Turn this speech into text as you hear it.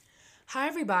Hi,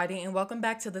 everybody, and welcome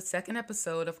back to the second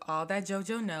episode of All That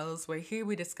JoJo Knows, where here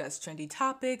we discuss trendy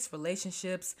topics,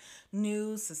 relationships,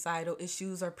 news, societal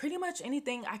issues, or pretty much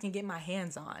anything I can get my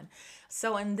hands on.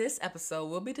 So, in this episode,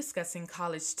 we'll be discussing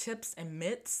college tips and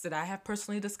myths that I have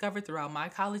personally discovered throughout my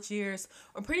college years,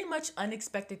 or pretty much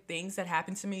unexpected things that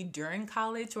happened to me during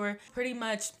college, or pretty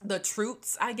much the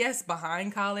truths, I guess,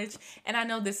 behind college. And I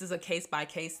know this is a case by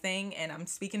case thing, and I'm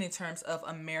speaking in terms of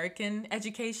American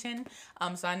education.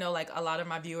 So I know like a lot of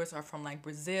my viewers are from like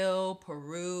Brazil,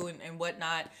 Peru, and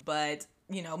whatnot, but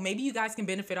maybe you guys can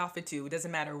benefit off it too. It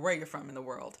doesn't matter where you're from in the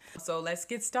world. So let's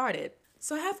get started.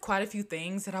 So I have quite a few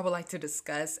things that I would like to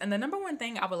discuss. And the number one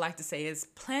thing I would like to say is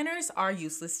planners are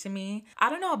useless to me. I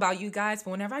don't know about you guys,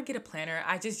 but whenever I get a planner,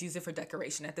 I just use it for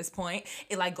decoration at this point.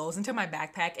 It like goes into my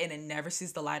backpack and it never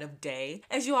sees the light of day.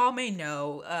 As you all may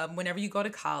know, whenever you go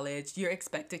to college, you're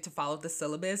expected to follow the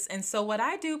syllabus. And so what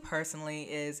I do personally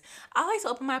is I like to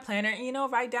open my planner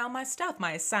and, write down my stuff,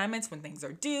 my assignments when things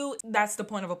are due. That's the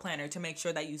point of a planner, to make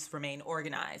sure that you remain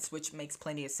organized, which makes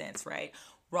plenty of sense, right?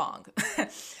 Wrong.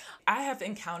 I have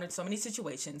encountered so many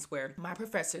situations where my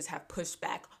professors have pushed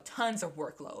back tons of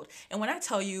workload. And when I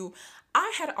tell you,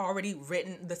 I had already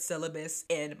written the syllabus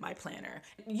in my planner.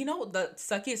 The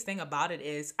suckiest thing about it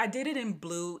is I did it in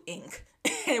blue ink.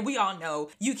 And we all know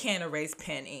you can't erase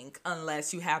pen ink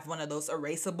unless you have one of those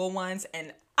erasable ones.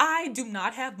 And I do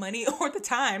not have money or the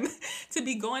time to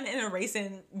be going and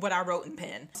erasing what I wrote in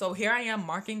pen. So here I am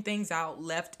marking things out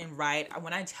left and right.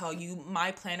 When I tell you,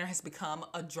 my planner has become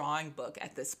a drawing book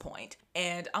at this point.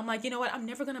 And I'm like, you know what? I'm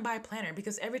never going to buy a planner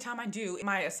because every time I do,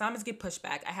 my assignments get pushed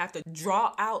back. I have to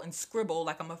draw out and scribble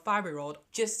like I'm a 5-year-old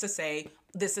just to say,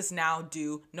 this is now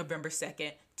due November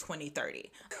 2nd,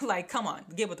 2030. Like, come on,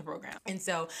 get with the program. And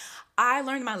so I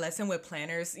learned my lesson with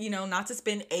planners, not to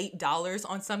spend $8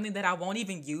 on something that I won't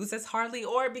even use as hardly,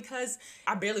 or because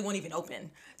I barely won't even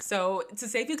open. So to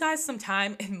save you guys some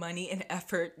time and money and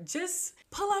effort, just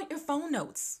pull out your phone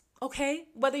notes, okay?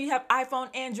 Whether you have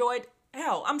iPhone, Android,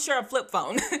 hell, I'm sure a flip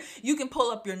phone. You can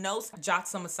pull up your notes, jot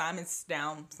some assignments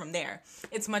down from there.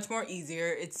 It's much more easier.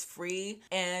 It's free.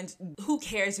 And who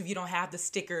cares if you don't have the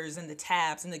stickers and the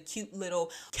tabs and the cute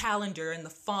little calendar and the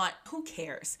font? Who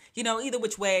cares? Either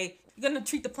which way, you're going to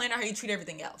treat the planner how you treat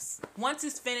everything else. Once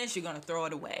it's finished, you're going to throw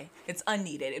it away. It's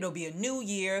unneeded. It'll be a new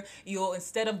year. You'll,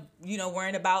 instead of,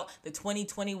 worrying about the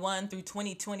 2021 through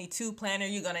 2022 planner,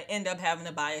 you're going to end up having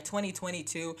to buy a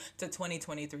 2022 to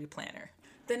 2023 planner.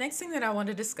 The next thing that I want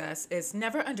to discuss is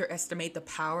never underestimate the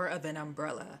power of an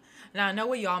umbrella. Now, I know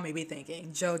what y'all may be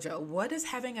thinking. JoJo, what does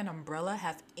having an umbrella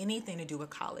have anything to do with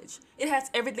college? It has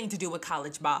everything to do with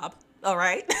college, Bob. All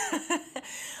right.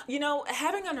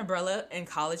 Having an umbrella in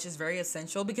college is very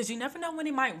essential because you never know when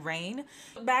it might rain.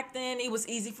 Back then, it was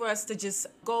easy for us to just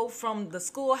go from the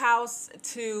schoolhouse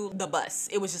to the bus.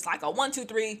 It was just like a 1, 2,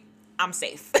 3, I'm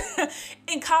safe.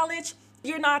 In college,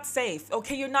 you're not safe,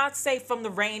 okay? You're not safe from the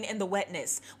rain and the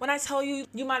wetness. When I tell you,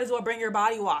 you might as well bring your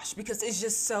body wash because it's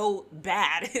just so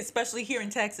bad, especially here in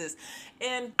Texas.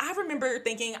 And I remember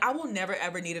thinking I will never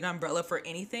ever need an umbrella for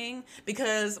anything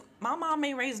because my mom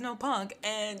ain't raised no punk.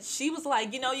 And she was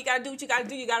like, you gotta do what you gotta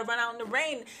do. You gotta run out in the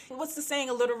rain. What's the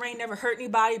saying? A little rain never hurt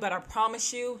anybody, but I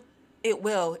promise you, it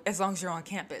will, as long as you're on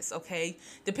campus, okay?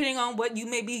 Depending on what you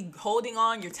may be holding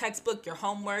on, your textbook, your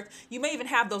homework, you may even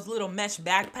have those little mesh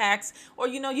backpacks, or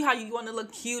how you want to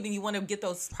look cute and you want to get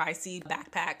those pricey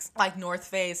backpacks like North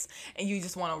Face, and you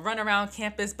just want to run around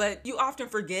campus, but you often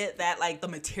forget that like the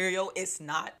material is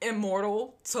not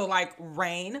immortal to like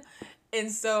rain,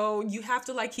 and so you have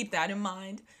to like keep that in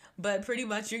mind. But pretty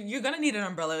much you're going to need an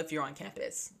umbrella if you're on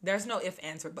campus. There's no ifs,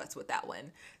 ands, or buts with that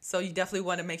one. So you definitely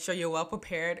want to make sure you're well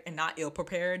prepared and not ill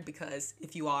prepared because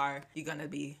if you are, you're going to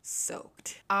be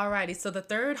soaked. Alrighty, so the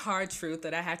third hard truth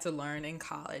that I had to learn in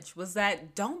college was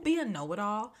that don't be a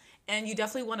know-it-all. And you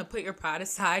definitely want to put your pride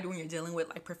aside when you're dealing with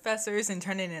like professors and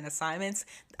turning in assignments.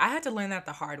 I had to learn that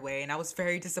the hard way and I was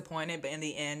very disappointed. But in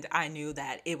the end, I knew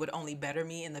that it would only better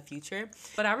me in the future.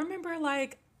 But I remember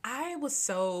I was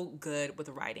so good with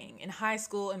writing in high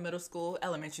school and middle school,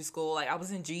 elementary school. Like I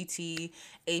was in GT,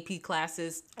 AP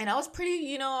classes, and I was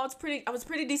pretty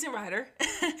decent writer.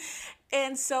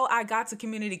 And so I got to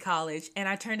community college and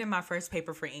I turned in my first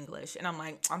paper for English. And I'm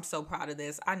like, I'm so proud of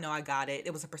this. I know I got it.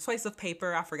 It was a persuasive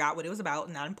paper. I forgot what it was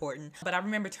about. Not important. But I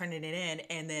remember turning it in.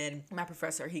 And then my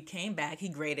professor, he came back. He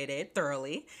graded it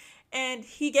thoroughly. And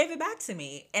he gave it back to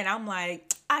me. And I'm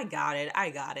like, I got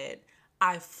it.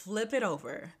 I flip it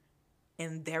over,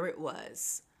 and there it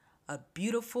was, a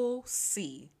beautiful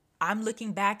C. I'm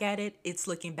looking back at it, it's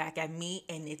looking back at me,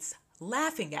 and it's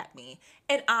laughing at me,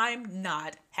 and I'm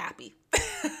not happy.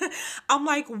 I'm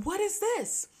like, what is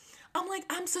this? I'm like,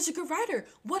 I'm such a good writer.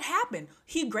 What happened?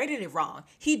 He graded it wrong.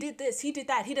 He did this, he did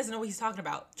that. He doesn't know what he's talking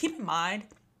about. Keep in mind,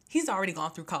 he's already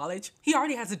gone through college. He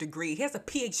already has a degree. He has a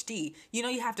PhD. You know,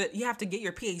 you have to get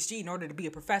your PhD in order to be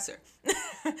a professor.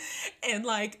 And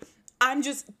like, I'm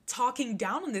just talking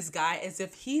down on this guy as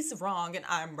if he's wrong and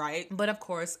I'm right. But of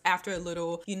course, after a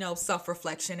little,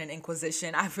 self-reflection and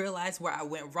inquisition, I realized where I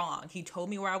went wrong. He told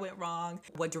me where I went wrong,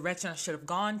 what direction I should have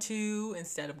gone to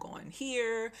instead of going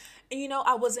here. And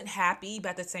I wasn't happy, but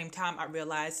at the same time, I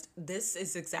realized this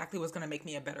is exactly what's going to make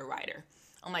me a better writer.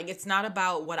 I'm like, it's not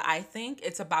about what I think,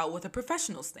 it's about what the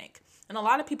professionals think. And a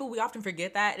lot of people, we often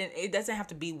forget that, and it doesn't have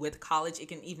to be with college. It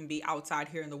can even be outside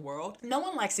here in the world. No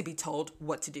one likes to be told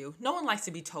what to do. No one likes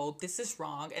to be told this is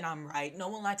wrong and I'm right. No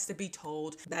one likes to be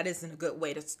told that isn't a good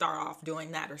way to start off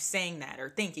doing that or saying that or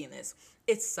thinking this.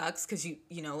 It sucks because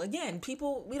again,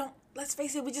 people, let's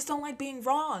face it, we just don't like being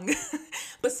wrong.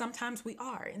 But sometimes we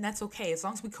are, and that's okay as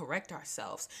long as we correct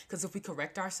ourselves. Because if we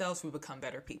correct ourselves, we become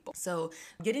better people. So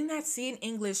getting that C in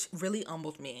English really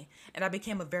humbled me, and I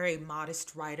became a very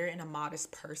modest writer and a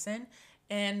modest person.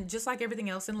 And just like everything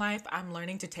else in life, I'm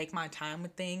learning to take my time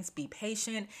with things, be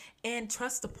patient, and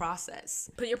trust the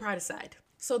process. Put your pride aside.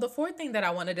 So the fourth thing that I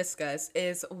want to discuss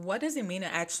is, what does it mean to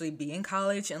actually be in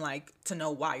college and like to know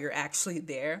why you're actually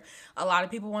there? A lot of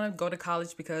people want to go to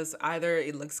college because either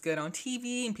it looks good on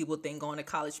TV and people think going to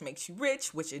college makes you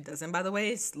rich, which it doesn't, by the way.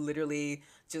 It's literally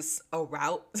just a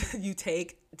route you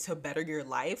take to better your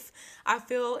life, I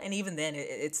feel. And even then,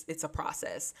 it's a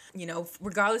process.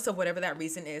 Regardless of whatever that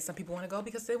reason is, some people want to go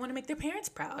because they want to make their parents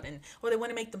proud, or they want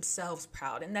to make themselves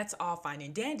proud, and that's all fine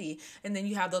and dandy. And then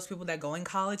you have those people that go in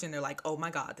college and they're like, oh my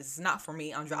God, this is not for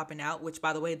me, I'm dropping out, which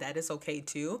by the way, that is okay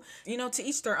too. To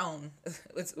each their own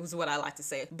is what I like to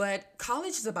say. But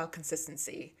college is about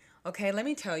consistency. Okay, let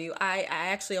me tell you,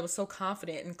 I was so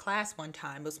confident in class one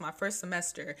time. It was my first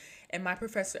semester, and my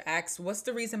professor asked, what's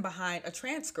the reason behind a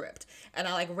transcript? And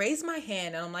I raised my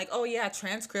hand, and I'm like, oh yeah,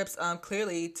 transcripts,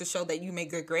 clearly to show that you make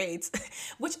good grades,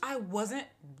 which I wasn't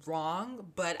wrong,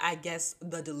 but I guess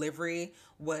the delivery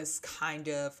was kind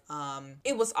of,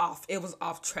 it was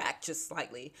off track just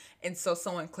slightly. And so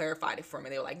someone clarified it for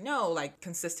me. They were like, no,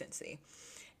 consistency.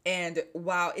 And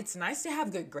while it's nice to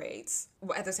have good grades,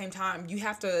 at the same time, you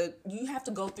have to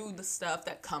go through the stuff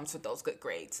that comes with those good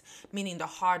grades, meaning the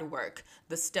hard work,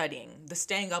 the studying, the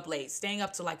staying up late, staying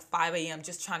up to 5 a.m.,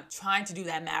 just trying to do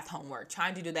that math homework,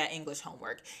 trying to do that English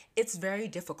homework. It's very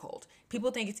difficult.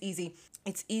 People think it's easy.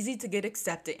 It's easy to get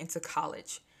accepted into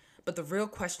college. But the real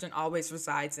question always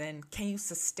resides in, can you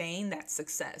sustain that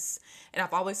success? And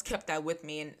I've always kept that with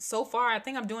me. And so far, I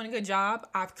think I'm doing a good job.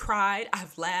 I've cried,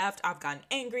 I've laughed, I've gotten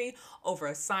angry over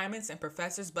assignments and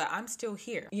professors, but I'm still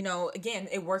here. Again,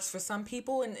 it works for some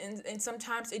people and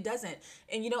sometimes it doesn't.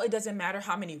 And it doesn't matter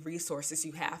how many resources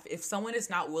you have. If someone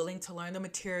is not willing to learn the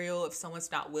material, if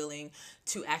someone's not willing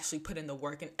to actually put in the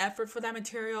work and effort for that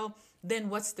material, then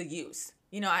what's the use?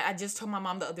 I just told my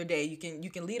mom the other day, you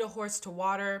can lead a horse to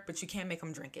water, but you can't make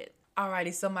them drink it.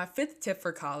 Alrighty, so my fifth tip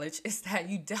for college is that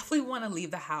you definitely want to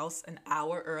leave the house an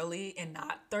hour early and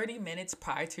not 30 minutes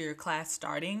prior to your class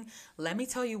starting. Let me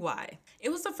tell you why. It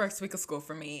was the first week of school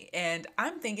for me, and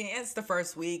I'm thinking it's the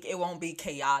first week, it won't be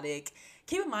chaotic.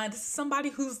 Keep in mind, this is somebody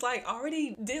who's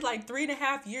already did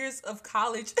 3.5 years of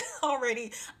college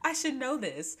already. I should know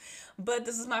this. But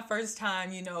this is my first time,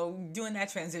 doing that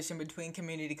transition between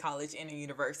community college and a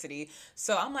university.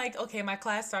 So I'm like, okay, my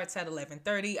class starts at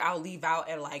 11:30. I'll leave out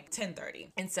at 10:30.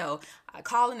 And so I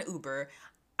call an Uber.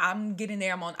 I'm getting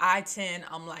there. I'm on I-10.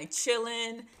 I'm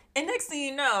chilling. And next thing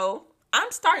you know,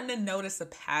 I'm starting to notice a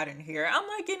pattern here. I'm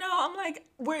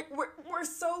we're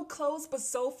so close but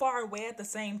so far away at the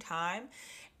same time.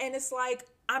 And it's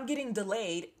I'm getting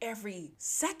delayed every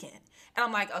second. And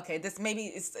I'm like, okay, this maybe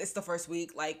it's the first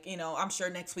week. I'm sure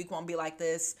next week won't be like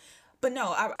this. But no,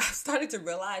 I started to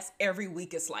realize every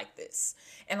week is like this.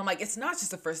 And I'm like, it's not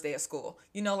just the first day of school.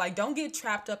 Don't get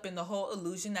trapped up in the whole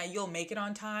illusion that you'll make it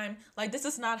on time. This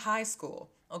is not high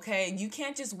school. Okay, you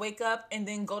can't just wake up and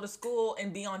then go to school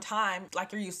and be on time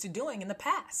like you're used to doing in the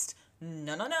past.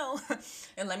 No.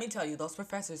 And let me tell you, those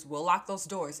professors will lock those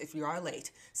doors if you are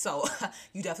late. So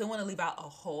you definitely want to leave out a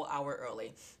whole hour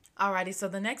early. Alrighty, so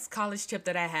the next college tip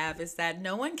that I have is that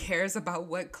no one cares about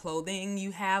what clothing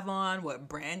you have on, what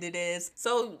brand it is.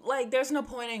 So there's no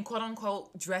point in quote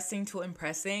unquote dressing to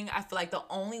impressing. I feel the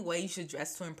only way you should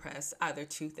dress to impress either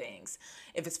two things.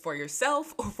 If it's for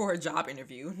yourself or for a job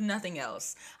interview, nothing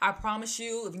else. I promise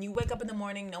you, if you wake up in the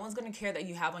morning, no one's gonna care that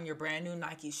you have on your brand new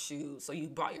Nike shoes, so you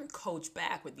brought your Coach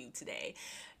bag with you today.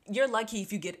 you're lucky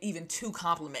if you get even 2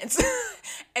 compliments.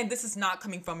 And this is not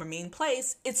coming from a mean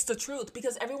place. It's the truth,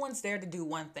 because everyone's there to do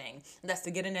one thing, and that's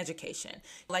to get an education.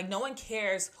 Like, no one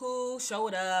cares who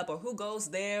showed up or who goes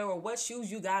there or what shoes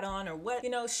you got on or what,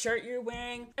 shirt you're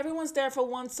wearing. Everyone's there for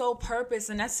one sole purpose,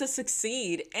 and that's to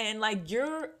succeed. And like,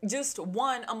 you're just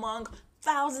one among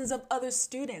thousands of other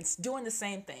students doing the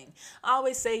same thing. I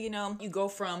always say, you go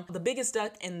from the biggest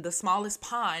duck in the smallest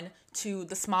pond to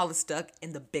the smallest duck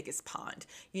in the biggest pond,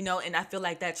 and I feel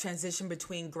like that transition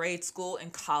between grade school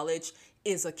and college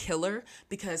is a killer,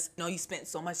 because you spent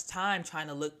so much time trying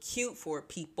to look cute for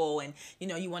people, and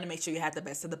you want to make sure you had the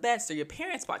best of the best, or your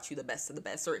parents bought you the best of the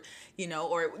best, or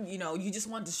you just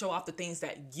wanted to show off the things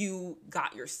that you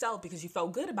got yourself because you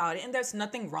felt good about it. And there's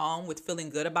nothing wrong with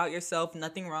feeling good about yourself,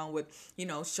 nothing wrong with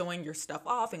showing your stuff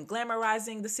off and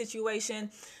glamorizing the situation.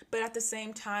 But at the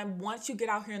same time, once you get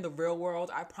out here in the real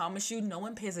world, I promise you, no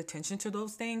one pays attention to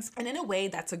those things. And in a way,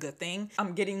 that's a good thing.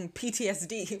 I'm getting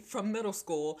PTSD from middle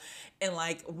school and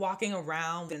like walking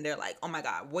around and they're like, oh my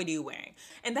God, what are you wearing?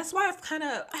 And that's why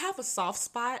I have a soft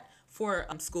spot for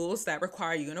schools that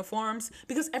require uniforms,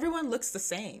 because everyone looks the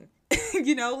same.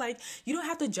 Like, you don't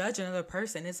have to judge another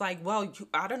person. It's like, well,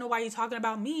 I don't know why you're talking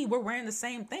about me. We're wearing the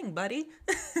same thing, buddy.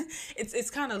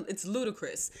 It's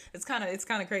ludicrous. It's kind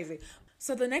of crazy.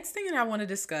 So the next thing that I want to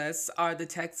discuss are the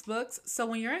textbooks. So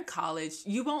when you're in college,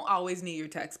 you won't always need your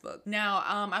textbook. Now,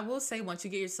 I will say, once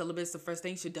you get your syllabus, the first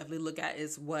thing you should definitely look at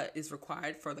is what is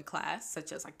required for the class,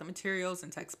 such as like the materials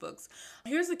and textbooks.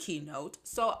 Here's a keynote.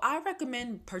 So I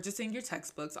recommend purchasing your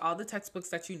textbooks, all the textbooks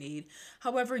that you need.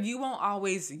 However, you won't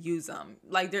always use them.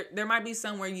 Like there might be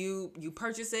some where you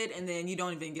purchase it and then you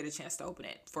don't even get a chance to open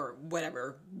it for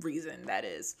whatever reason that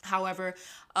is. However,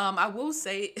 I will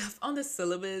say, if on the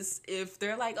syllabus, if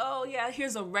they're like, oh yeah,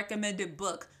 here's a recommended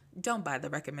book, don't buy the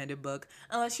recommended book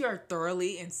unless you are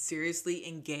thoroughly and seriously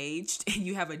engaged and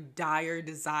you have a dire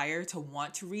desire to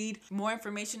want to read more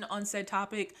information on said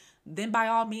topic. Then by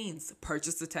all means,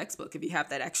 purchase the textbook if you have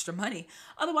that extra money.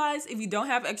 Otherwise, if you don't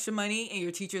have extra money and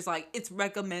your teacher's like, it's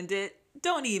recommended,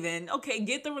 don't even. Okay,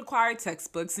 get the required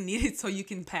textbooks needed so you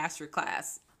can pass your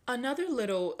class. Another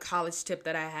little college tip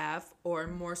that I have, or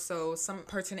more so some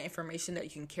pertinent information that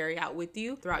you can carry out with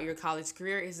you throughout your college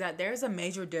career, is that there's a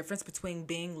major difference between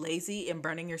being lazy and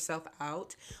burning yourself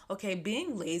out. Okay,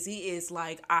 being lazy is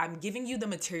like, I'm giving you the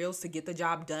materials to get the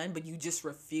job done, but you just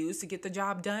refuse to get the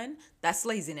job done. That's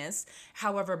laziness.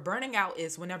 However, burning out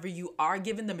is whenever you are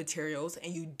given the materials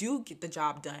and you do get the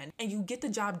job done, and you get the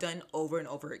job done over and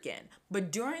over again.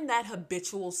 But during that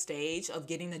habitual stage of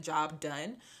getting the job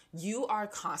done, you are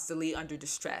constantly under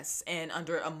distress and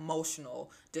under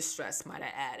emotional distress, might I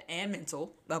add, and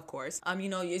mental, of course.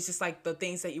 It's just like the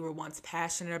things that you were once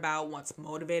passionate about, once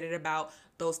motivated about,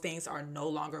 those things are no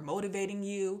longer motivating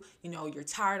you. You're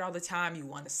tired all the time. You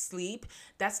want to sleep.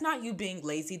 That's not you being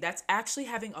lazy. That's actually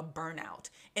having a burnout.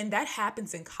 And that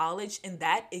happens in college, and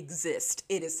that exists.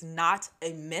 It is not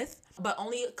a myth, but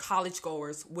only college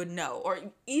goers would know. Or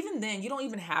even then, you don't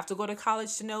even have to go to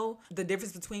college to know the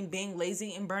difference between being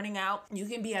lazy and burning out. You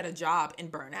can be at a job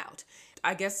and burn out.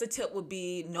 I guess the tip would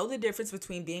be know the difference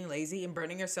between being lazy and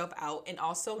burning yourself out, and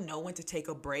also know when to take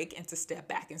a break and to step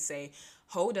back and say,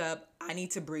 hold up, I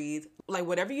need to breathe. Like,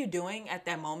 whatever you're doing at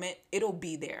that moment, it'll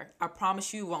be there. I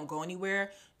promise you, it won't go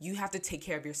anywhere. You have to take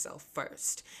care of yourself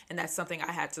first. And that's something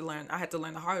I had to learn. I had to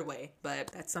learn the hard way,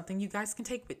 but that's something you guys can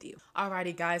take with you.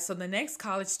 Alrighty, guys. So the next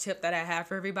college tip that I have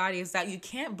for everybody is that you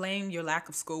can't blame your lack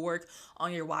of schoolwork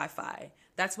on your Wi-Fi.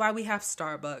 That's why we have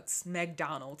Starbucks,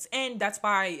 McDonald's, and that's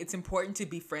why it's important to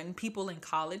befriend people in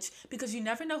college, because you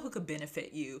never know who could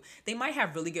benefit you. They might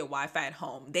have really good Wi-Fi at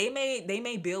home. They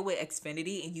may bill with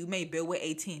Xfinity and you may bill with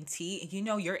AT&T,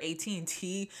 and your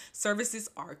AT&T services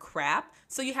are crap,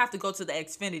 so you have to go to the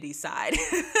Xfinity side.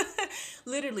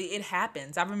 Literally, it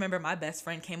happens. I remember my best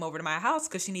friend came over to my house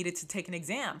because she needed to take an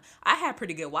exam. I had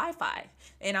pretty good Wi-Fi,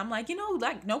 and I'm like,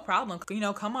 no problem.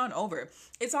 Come on over.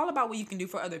 It's all about what you can do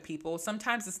for other people.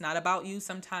 Sometimes it's not about you.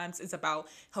 Sometimes it's about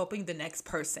helping the next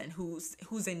person who's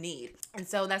in need. And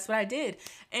so that's what I did.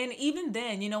 And even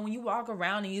then, when you walk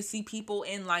around and you see people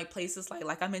in like places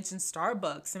like I mentioned,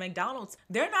 Starbucks and McDonald's,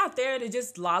 they're not there to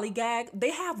just lollygag.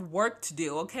 They have work to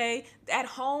do, okay? At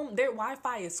home, their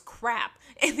Wi-Fi is crap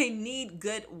and they need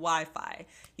good Wi-Fi.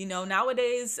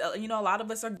 Nowadays, a lot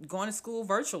of us are going to school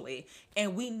virtually,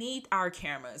 and we need our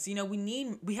cameras.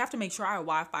 We have to make sure our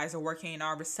Wi-Fi's are working and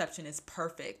our reception is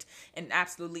perfect and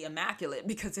absolutely immaculate,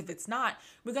 because if it's not,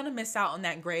 we're going to miss out on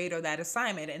that grade or that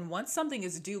assignment. And once something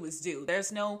is due, is due.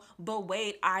 There's no, but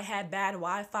wait, I had bad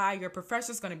Wi-Fi. Your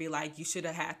professor's going to be like, you should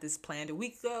have had this planned a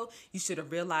week ago. You should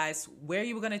have realized where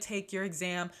you were going to take your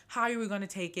exam, how you were going to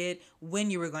take it,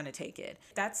 when you were going to take it.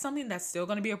 That's something that's still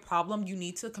going to be a problem. You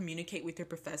need to communicate with your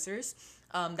professors.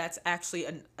 That's actually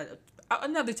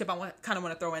another tip I want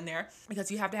to throw in there,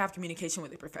 because you have to have communication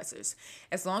with your professors.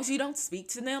 As long as you don't speak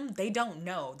to them, they don't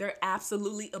know. They're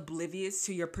absolutely oblivious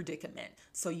to your predicament.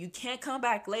 So you can't come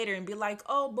back later and be like,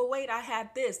 oh, but wait, I had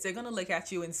this. They're going to look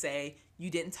at you and say, you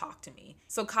didn't talk to me.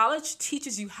 So college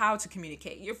teaches you how to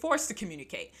communicate. You're forced to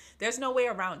communicate. There's no way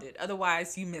around it.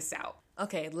 Otherwise, you miss out.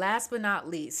 Okay, last but not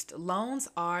least, loans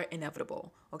are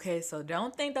inevitable. Okay, so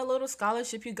don't think that little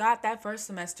scholarship you got that first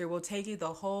semester will take you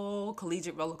the whole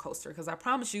collegiate roller coaster, because I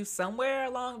promise you, somewhere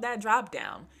along that drop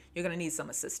down, you're going to need some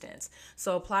assistance.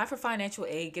 So apply for financial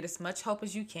aid, get as much help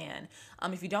as you can.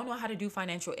 If you don't know how to do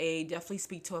financial aid, definitely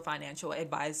speak to a financial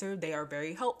advisor. They are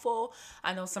very helpful.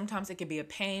 I know sometimes it can be a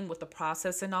pain with the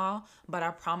process and all, but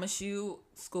I promise you,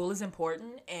 school is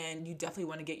important and you definitely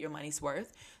want to get your money's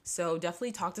worth. So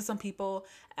definitely talk to some people,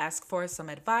 ask for some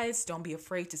advice. Don't be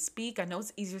afraid to speak. I know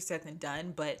it's easier said than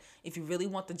done, but if you really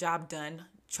want the job done,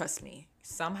 trust me,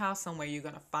 somehow, somewhere, you're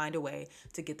going to find a way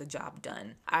to get the job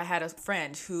done. I had a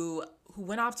friend who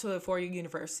went off to a four-year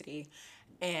university,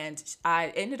 and I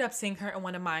ended up seeing her in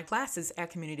one of my classes at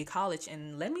community college.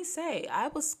 And let me say, I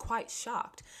was quite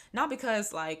shocked. Not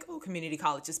because community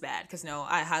college is bad, because no,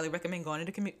 I highly recommend going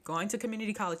to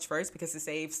community college first, because it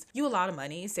saves you a lot of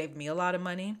money. It saved me a lot of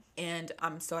money. And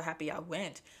I'm so happy I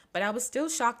went. But I was still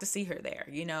shocked to see her there,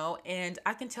 and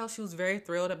I can tell she was very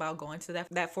thrilled about going to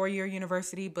that four-year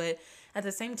university. But at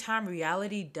the same time,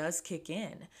 reality does kick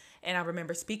in. And I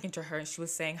remember speaking to her, and she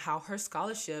was saying how her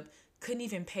scholarship couldn't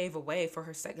even pave a way for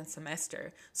her second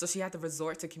semester. So she had to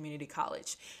resort to community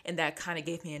college. And that kind of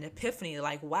gave me an epiphany,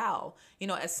 like, wow,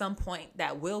 at some point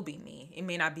that will be me. It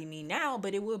may not be me now,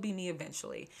 but it will be me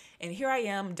eventually. And here I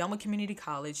am, done with community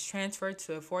college, transferred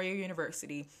to a four-year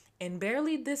university, and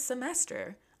barely this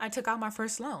semester, I took out my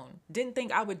first loan. Didn't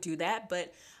think I would do that,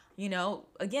 but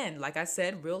again, like I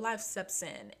said, real life steps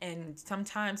in. And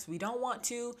sometimes we don't want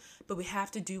to, but we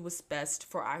have to do what's best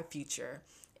for our future.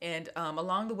 And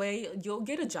along the way, you'll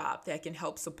get a job that can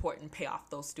help support and pay off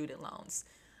those student loans.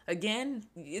 Again,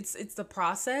 it's the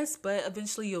process, but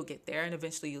eventually you'll get there and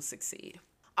eventually you'll succeed.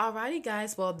 Alrighty,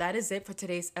 guys. Well, that is it for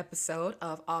today's episode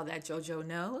of All That JoJo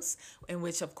Knows, in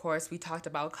which, of course, we talked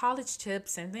about college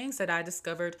tips and things that I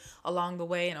discovered along the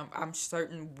way, and I'm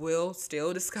certain will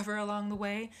still discover along the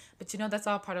way. But that's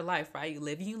all part of life, right? You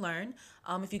live and you learn.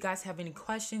 If you guys have any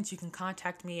questions, you can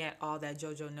contact me at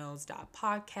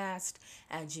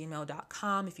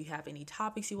allthatjojoknows.podcast@gmail.com. If you have any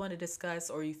topics you want to discuss,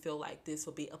 or you feel like this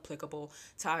will be applicable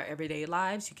to our everyday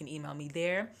lives, you can email me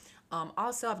there.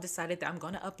 Also, I've decided that I'm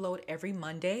going to upload every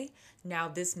Monday. Now,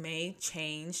 this may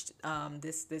change.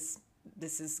 This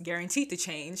is guaranteed to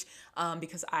change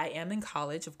because I am in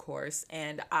college, of course,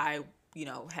 and I,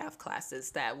 have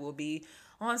classes that will be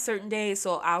on certain days.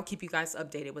 So I'll keep you guys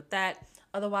updated with that.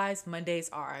 Otherwise, Mondays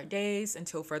are our days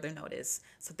until further notice.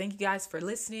 So thank you guys for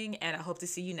listening, and I hope to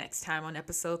see you next time on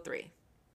episode 3.